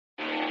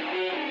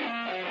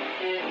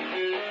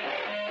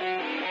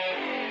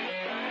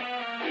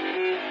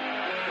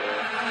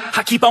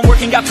I keep on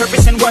working, got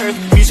purpose and worth.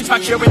 Music's my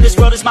cure and this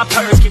world is my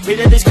purse. Get rid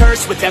of this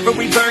curse with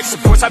every verse.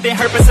 Of course I've been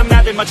hurt, but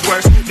somehow they're much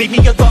worse. Leave me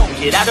alone,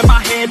 get out of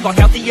my head. Block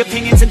out the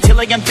opinions until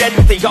I am dead.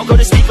 They all go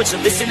to sleep, but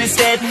you'll listen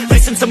instead.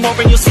 Listen some more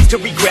and you'll cease to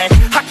regret.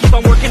 I keep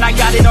on working, I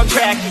got it on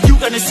track. You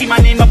gonna see my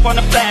name up on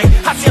a flag.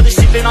 I feel this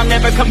shit, then I'll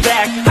never come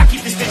back. I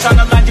keep this bitch on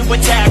the line to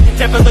attack.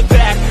 Never look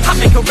back, I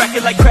make a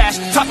record like Crash.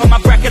 Top of my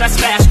bracket I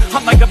smash,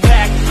 I'm like a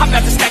pack. I'm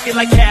about to stack it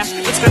like cash.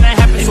 It's gonna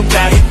happen so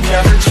fast. I've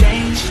never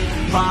changed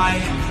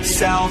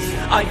myself,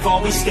 I've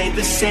always stayed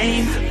the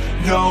same.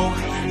 No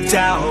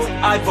doubt,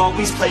 I've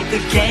always played the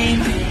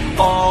game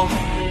all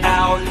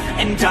out,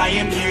 and I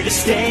am here to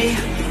stay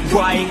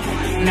right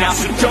now.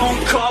 So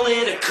don't call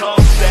it a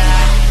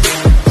comeback.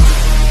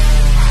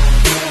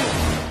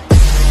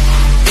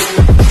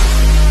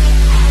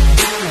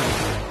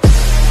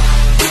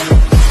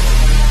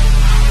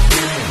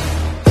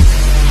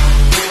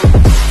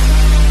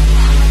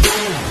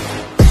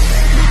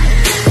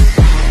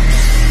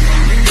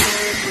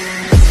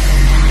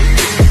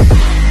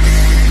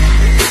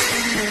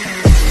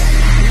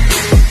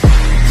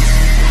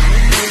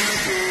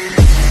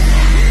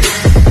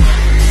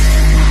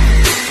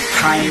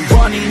 I ain't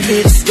running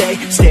here to stay,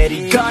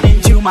 steady gunning,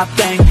 do my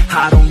thing.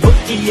 I don't look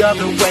the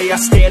other way, I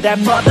stare that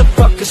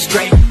motherfucker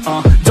straight.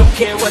 Don't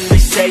care what they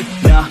say,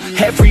 nah,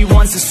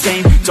 everyone's the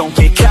same. Don't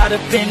get caught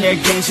up in their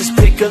games, just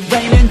pick a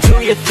lane and do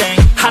your thing.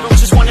 I don't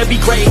just wanna be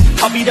great,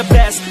 I'll be the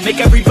best.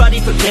 Make everybody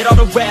forget all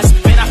the rest.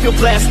 Man, I feel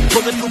blessed,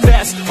 bulletproof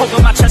vest. Hold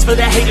on my chest for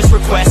that haters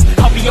request.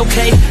 I'll be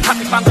okay, I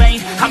pick my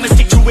lane. I'ma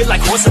stick to it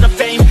like horse of the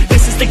fame.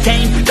 This is the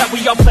game that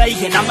we all play,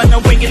 and I'm gonna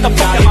win it the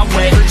fuck out my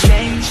way.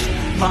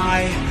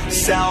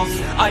 Myself,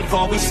 I've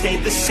always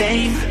stayed the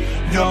same.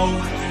 No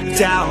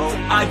doubt,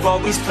 I've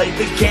always played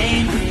the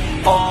game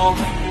all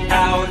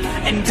out,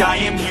 and I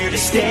am here to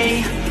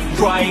stay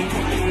right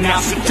now.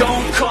 So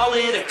don't call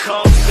it a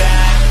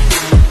comeback.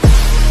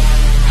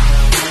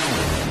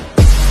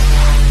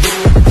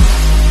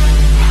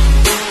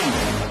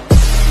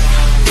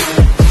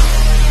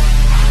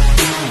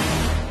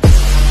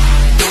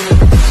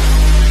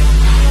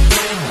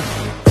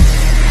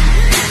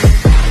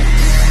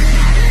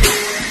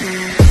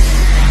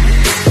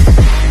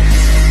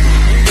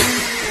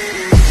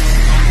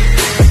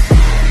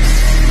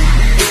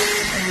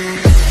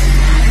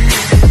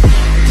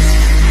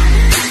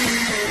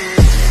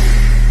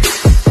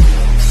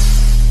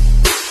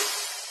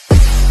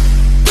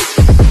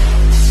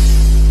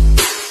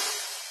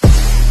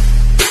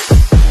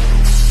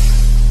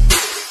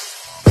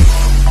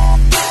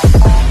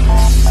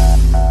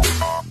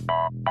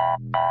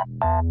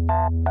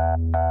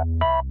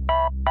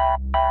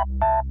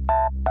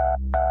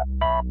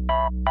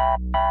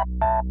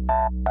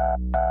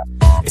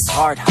 It's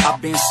hard,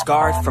 I've been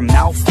scarred from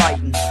now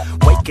fighting.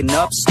 Waking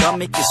up,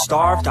 stomach is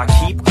starved, I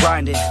keep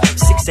grinding.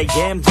 6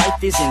 a.m,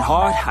 life isn't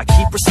hard, I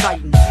keep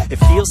reciting. It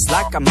feels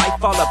like I might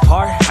fall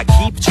apart, I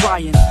keep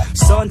trying.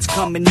 Sun's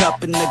coming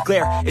up and the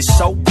glare is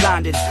so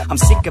blinding. I'm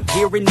sick of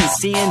hearing and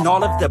seeing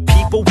all of the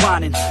people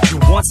whining. You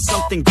want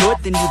something good,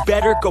 then you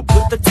better go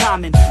put the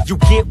time in. You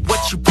get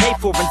what you pay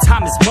for and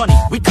time is money,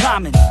 we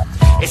climbing.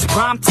 It's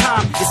prime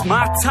time, it's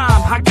my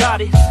time, I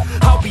got it.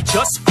 I'll be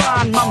just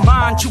fine, my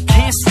mind, you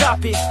can't stop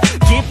it.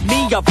 Give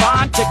me a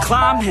vine to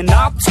climb and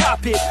I'll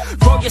top it.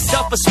 Grow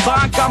yourself a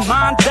spine, got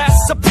mine,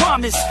 that's a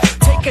promise.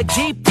 Take a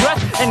deep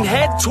breath and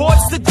head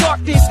towards the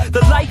darkness. The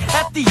light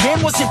at the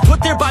end wasn't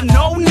put there by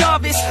no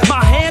novice.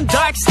 My hand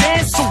I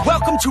extend, so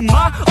welcome to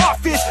my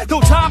office.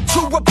 No time to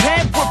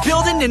repent, we're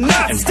building and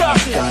not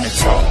stopping. We're gonna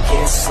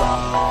take it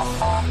slow,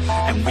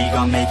 and we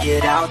gon' make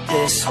it out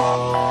this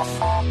hole.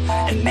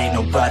 And ain't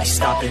nobody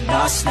stopping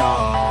us,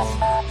 no.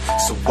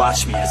 So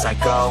watch me as I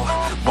go,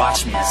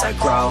 watch me as I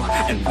grow.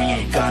 And we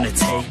ain't gonna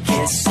take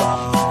it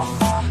slow,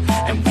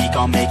 and we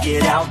gon' make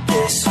it out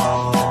this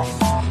hole.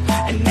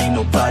 And ain't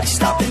nobody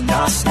stopping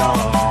us, no.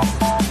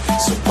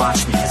 So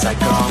watch me as I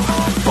go,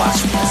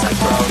 watch me as I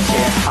grow.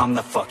 Yeah, I'm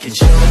the fucking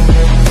shit.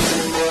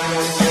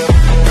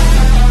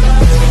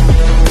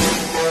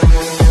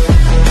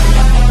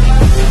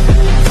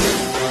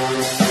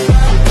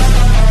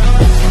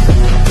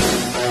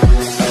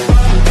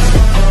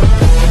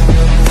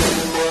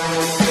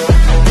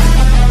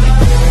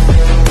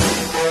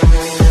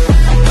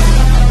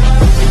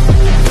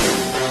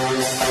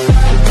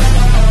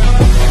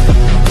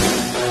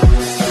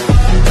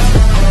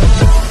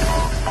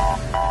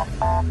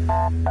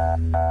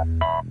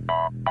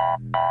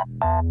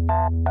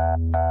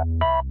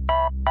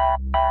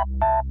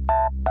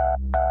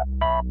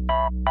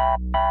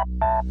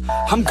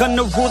 I'm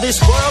gonna rule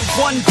this world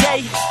one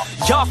day.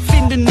 Y'all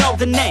finna know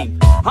the name.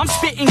 I'm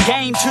spitting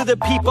game to the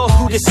people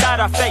who decide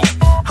our fate.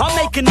 I'll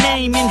make a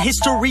name in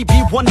history, be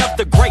one of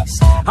the greats.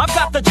 I've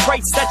got the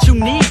traits that you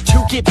need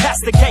to get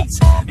past the gates.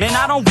 Man,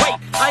 I don't wait,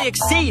 I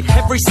exceed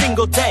every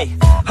single day.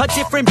 A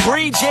different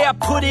breed, yeah, I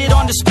put it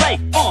on display.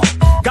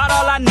 Got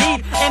all I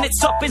need, and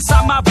it's up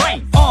inside my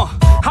brain.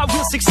 I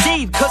will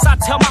succeed, cause I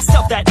tell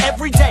myself that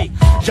every day.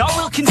 Y'all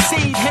will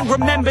concede and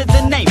remember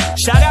the name.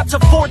 Shout out to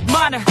Fort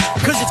Minor,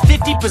 cause it's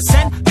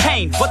 50%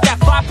 pain, but that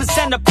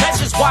 5% of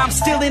pleasure's why I'm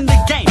still in the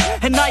game.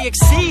 And I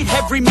exceed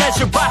every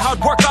measure by hard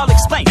work, I'll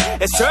explain.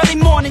 It's early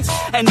mornings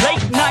and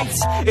late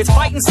nights, it's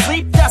fight and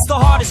sleep, that's the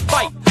hardest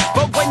fight.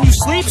 But when you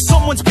sleep,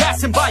 someone's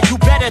passing by. You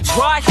better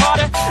try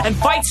harder and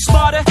fight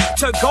smarter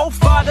to go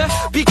farther.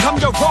 Become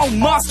your own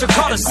monster,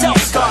 call a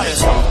self-starter.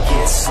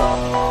 Take it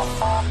slow,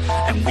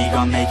 and we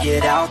gon' make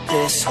it out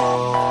this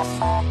hole.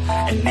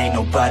 And ain't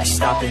nobody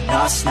stopping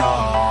us,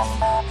 no.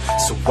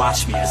 So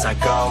watch me as I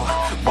go,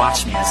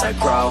 watch me as I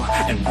grow.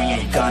 And we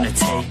ain't gonna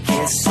take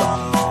it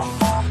slow,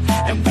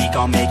 and we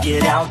gon' make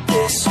it out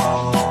this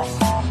hole.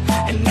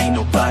 And ain't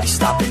nobody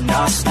stopping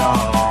us, no.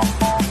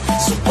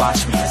 So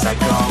watch me as I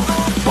go,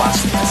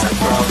 watch me as I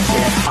grow.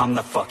 Yeah, I'm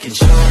the fucking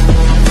show.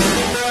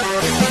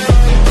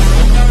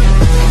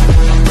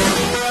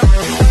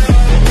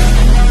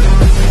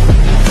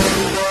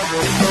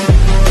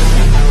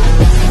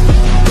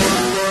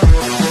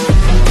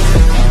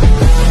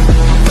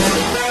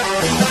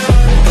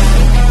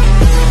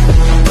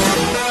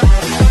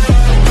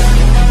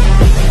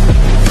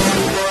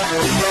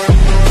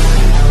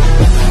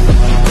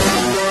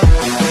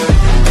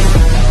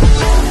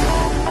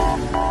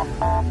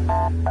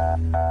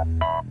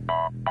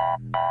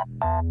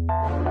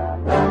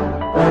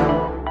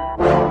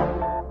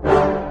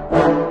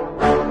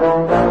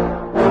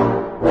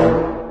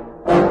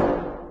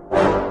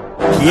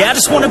 Yeah, I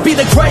just wanna be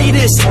the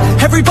greatest.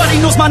 Everybody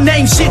knows my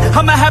name, shit.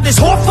 I'ma have this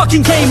whole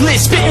fucking game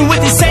list, spitting with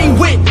the same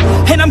wit,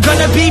 and I'm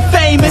gonna be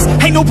famous.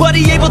 Ain't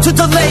nobody able to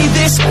delay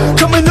this.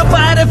 Coming up,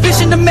 I had a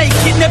vision to make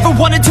it. Never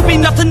wanted to be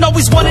nothing,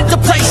 always wanted to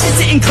play shit.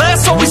 Sit in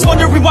class, always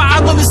wondering why I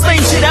love this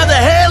lame shit. How the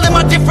hell am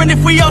I different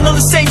if we all know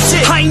the same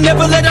shit? I ain't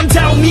never let them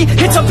doubt me,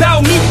 it's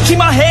about me. Keep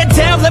my head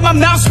down, let my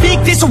mouth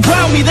speak. This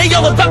around me, they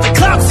all about the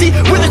clout, see,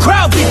 where the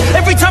crowd be.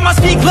 Every time I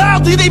speak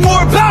loudly, they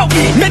more about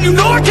me. Man, you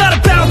know I got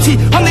a bounty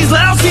on these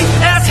lousy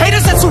ass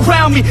haters that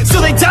surround me. So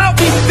they doubt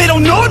me, they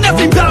don't know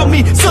nothing about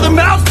me. So their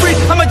mouths free,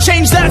 I'ma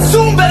change that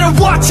soon. Better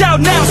watch out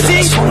now, see?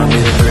 I just wanna be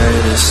the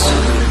greatest,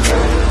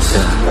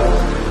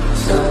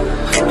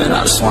 yeah. And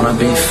I just wanna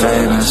be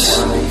famous,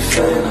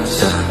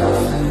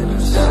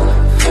 yeah.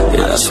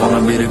 Yeah, I just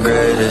wanna be the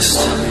greatest,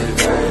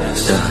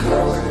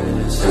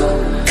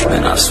 yeah.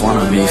 And I just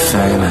wanna be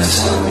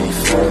famous,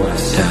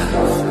 yeah.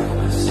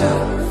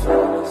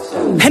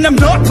 And I'm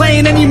not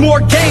playing any more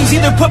games.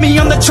 Either put me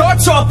on the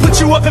charts or I'll put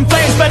you up in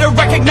flames. Better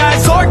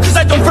recognize art, cause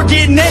I don't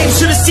forget names.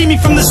 Should've seen me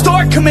from the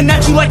start, coming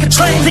at you like a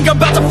train. Think I'm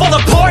about to fall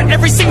apart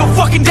every single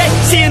fucking day.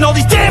 Seeing all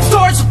these damn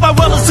stars with my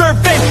well-deserved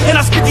fame. And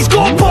I spit these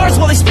gold bars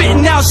while they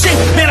spitting out shit.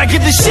 Man, I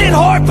give this shit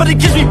hard, but it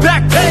gives me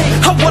back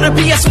pain. I wanna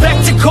be a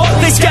spectacle,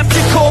 they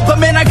skeptical, but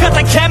man, I got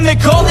the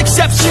chemical,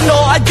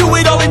 exceptional. I do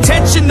it all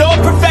intentional,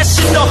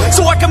 professional,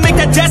 so I can make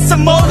that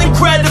decimal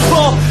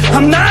incredible.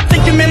 I'm not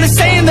thinking, man, they're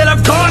saying that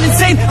I've gone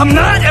insane. I'm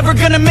not ever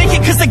gonna make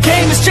it cause the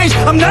game has changed.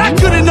 I'm not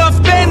good enough,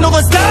 man, no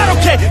that's not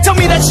okay. Tell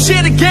me that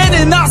shit again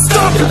and I'll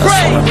stop the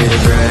brain. I just wanna be the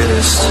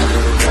greatest,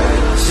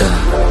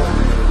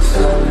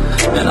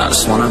 yeah. And I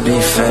just wanna be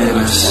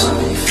famous,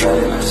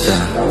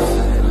 yeah.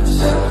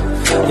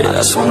 Yeah, I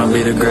just wanna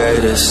be the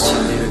greatest,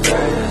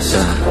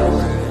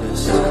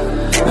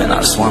 yeah. And I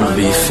just wanna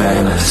be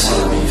famous,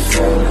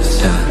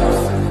 yeah.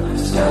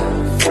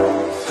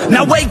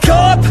 Now wake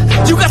up,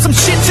 you got some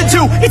shit to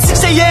do. It's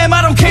 6 AM,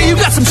 I don't care, you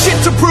got some shit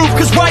to prove.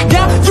 Cause right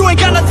now, you ain't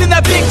got nothing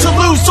that big to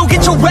lose. So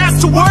get your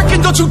ass to work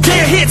and don't you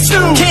dare hit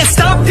snooze. Can't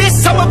stop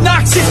this, I'm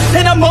obnoxious,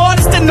 and I'm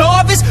honest and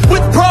novice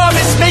with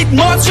promise. Made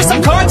monstrous,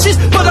 I'm conscious,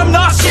 but I'm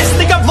nauseous.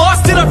 Think I've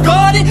lost it, I've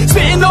got it.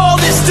 Spitting all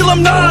this, still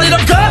I'm not it,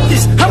 I've got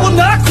this. I will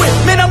not quit,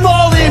 man, I'm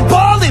all in.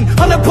 Ballin'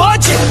 on a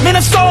budget, man,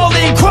 I'm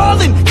stalling.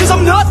 Crawling, cause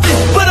I'm nothing,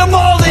 but I'm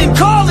all in.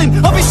 Calling,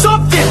 I'll be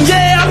something,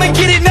 yeah, I'ma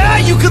get it now.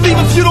 You can leave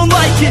if you don't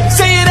like it.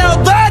 Say it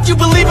out loud, you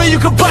believe it, you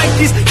can bite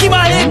this. Keep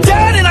my head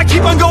down and I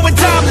keep on going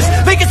timeless.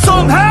 Make it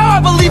somehow, I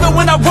believe it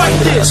when I write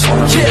this. I just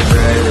wanna be the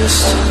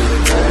greatest,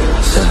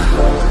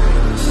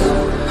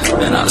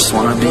 yeah. And I just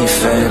wanna be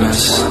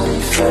famous,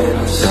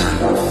 yeah.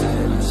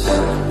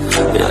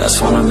 Yeah, I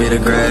just wanna be the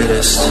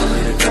greatest,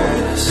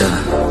 yeah.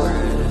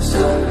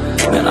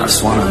 And I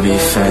just wanna be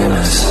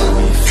famous,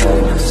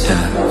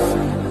 yeah.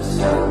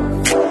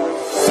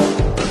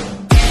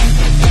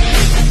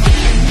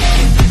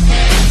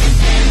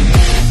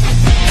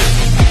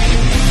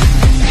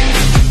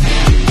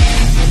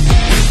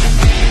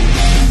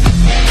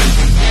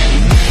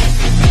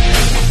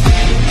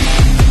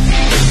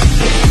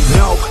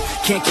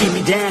 Can't keep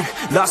me down,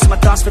 lost my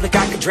thoughts, feel like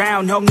I could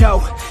drown. No,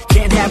 no,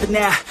 can't have it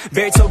now,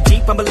 buried so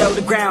deep I'm below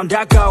the ground.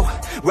 I go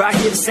where I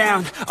hear the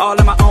sound, all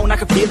on my own, I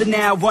can feel it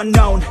now.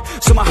 Unknown,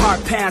 so my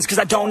heart pounds, cause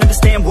I don't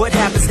understand what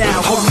happens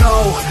now. Oh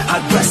no,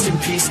 I'd rest in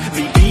peace,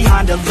 leave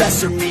behind a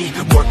lesser me.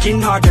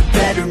 Working hard to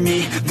better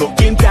me,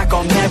 looking back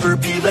I'll never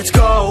be. Let's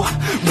go,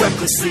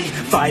 recklessly,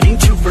 fighting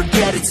to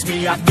forget it's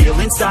me. I feel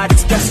inside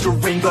it's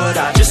festering, but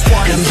I just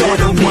wanna be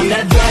the one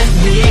that let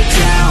me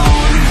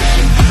down.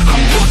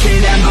 I'm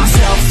looking at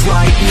myself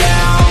right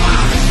now.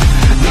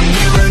 The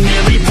mirror mirror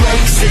nearly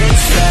breaks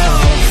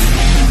itself.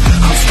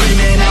 I'm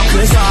screaming out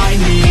 'cause I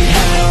need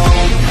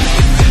help,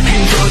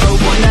 and you're the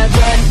one that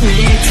let me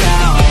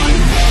down.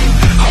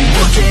 I'm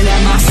looking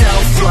at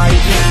myself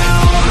right now.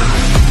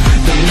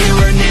 The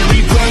mirror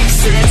nearly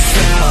breaks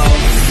itself.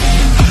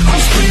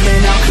 I'm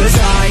screaming out 'cause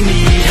I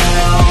need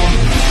help.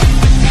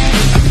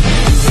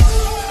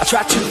 I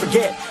tried to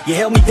forget, you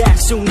held me back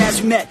soon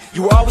as we met.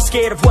 You were always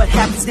scared of what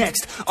happens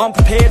next.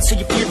 Unprepared, so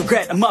you feel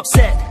regret. I'm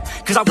upset,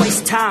 'cause I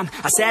wasted time.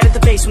 I sat at the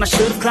base when I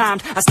should've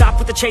climbed. I stopped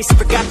with the chase and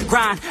forgot the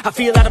grind. I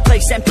feel out of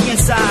place, empty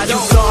inside. You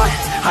thought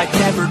I'd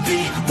never be,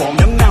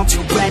 won't amount to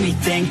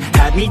anything.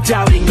 Had me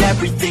doubting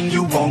everything,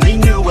 you only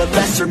knew a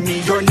lesser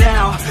me. You're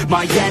now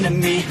my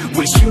enemy,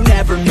 wish you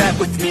never met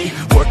with me.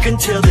 Work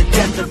until the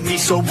death of me,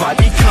 so I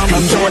become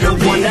a better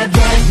one. That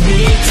let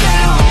me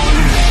down.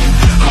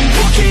 I'm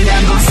looking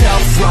at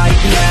myself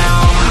right now.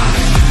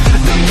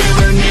 The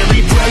mirror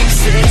nearly breaks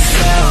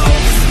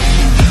itself.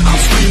 I'm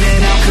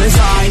screaming out 'cause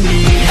I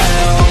need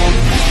help,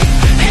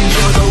 and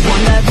you're the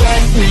one that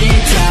let me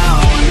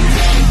down.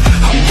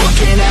 I'm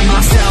looking at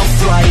myself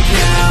right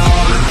now.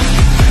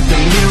 The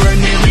mirror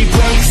nearly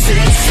breaks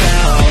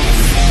itself.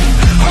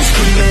 I'm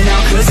screaming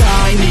out 'cause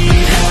I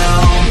need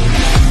help.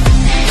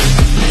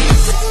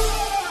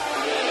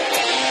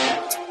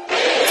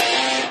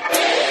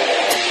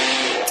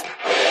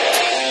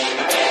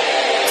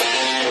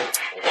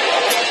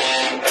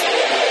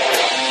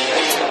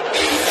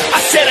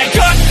 Said I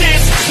got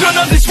this, none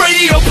of this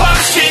radio pop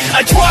shit.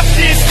 I dropped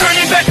this,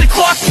 turning back the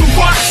clock to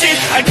rock shit.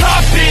 I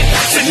cop it,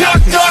 said knock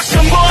knock,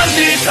 I'm on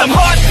this. I'm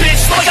hot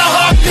bitch, like a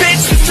hot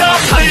bitch, the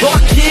top I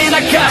lock in,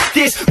 I got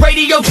this,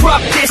 radio drop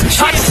this.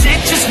 Hot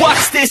shit, just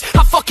watch this,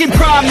 I fucking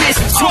promise.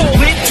 So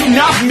lit, do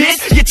not miss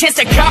your chance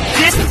to cop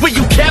this. Will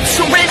you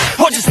capture it,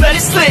 or just let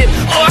it slip?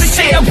 Oh, they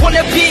say I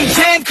wanna be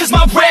in, 'cause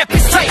my rap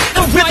is tight.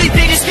 But really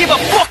they just give a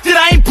fuck that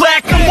I ain't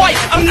black and white.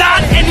 I'm not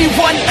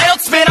anyone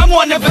else, man, I'm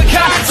one of a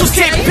kind. So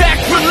sit back,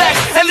 relax,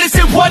 and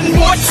listen one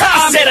more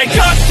time. I said I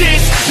got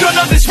this, none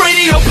of this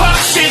radio pop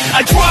shit.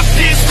 I dropped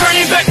this,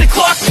 turning back the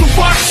clock to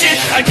rock shit.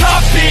 I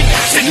cop it,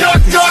 said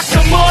knock knock,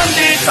 I'm on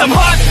this. I'm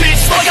hot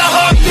bitch, like a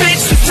hot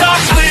bitch, the top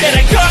lit. I said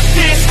I got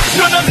this,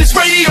 none of this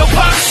radio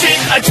pop shit.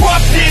 I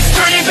dropped this,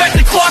 turning back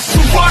the clock to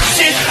rock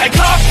shit. I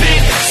cop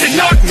it, said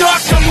knock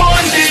knock, I'm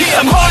on this.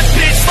 I'm hot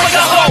bitch, like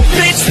a hot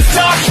bitch, the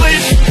top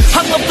lit.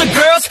 I love the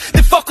girls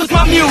that fuck with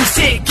my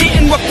music.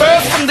 Getting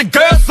referrals from the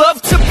girls,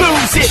 love to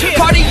booze it.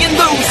 Party and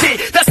lose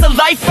it, that's the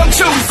life I'm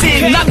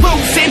choosing. Not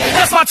losing,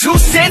 that's my 2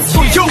 cents,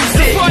 so use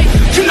it.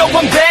 You know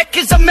I'm back,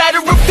 as a matter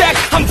of fact.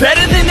 I'm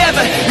better than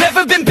ever,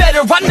 never been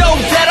better. I know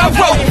that, I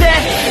wrote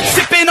that.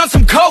 Sipping on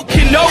some coke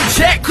and no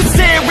jack. Could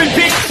stare and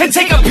bitch and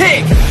take a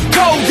pic.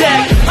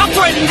 Kodak, I'm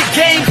threatening the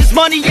game, 'cause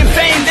money and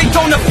fame, they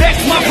don't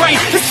affect my brain.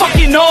 It's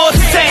fucking all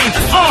the same.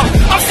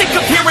 I'm sick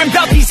of hearing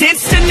about these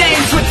instant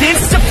names with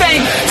instant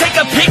fame. Take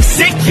a pic,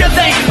 sick, you're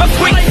lame. A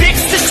quick fix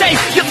to shame,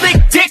 you lick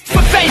dick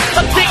for fame.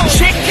 A thick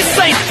chick is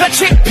lame, a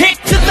chick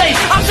picked too late.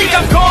 I think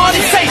I'm gone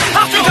insane,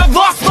 I think I've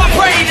lost my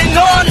brain. And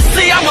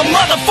honestly, I'm a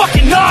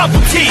motherfucking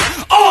novelty.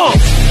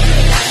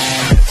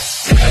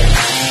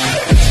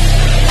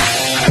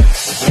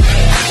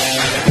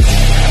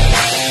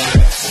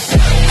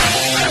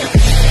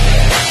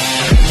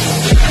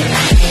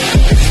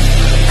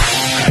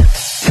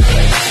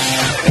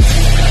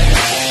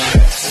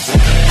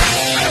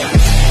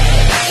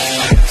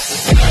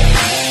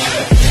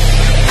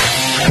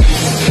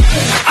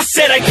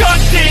 Said I got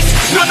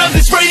this, none of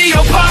this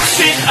radio pop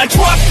shit. I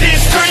dropped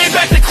this, turning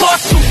back the clock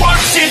to rock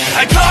shit.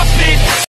 I cop it.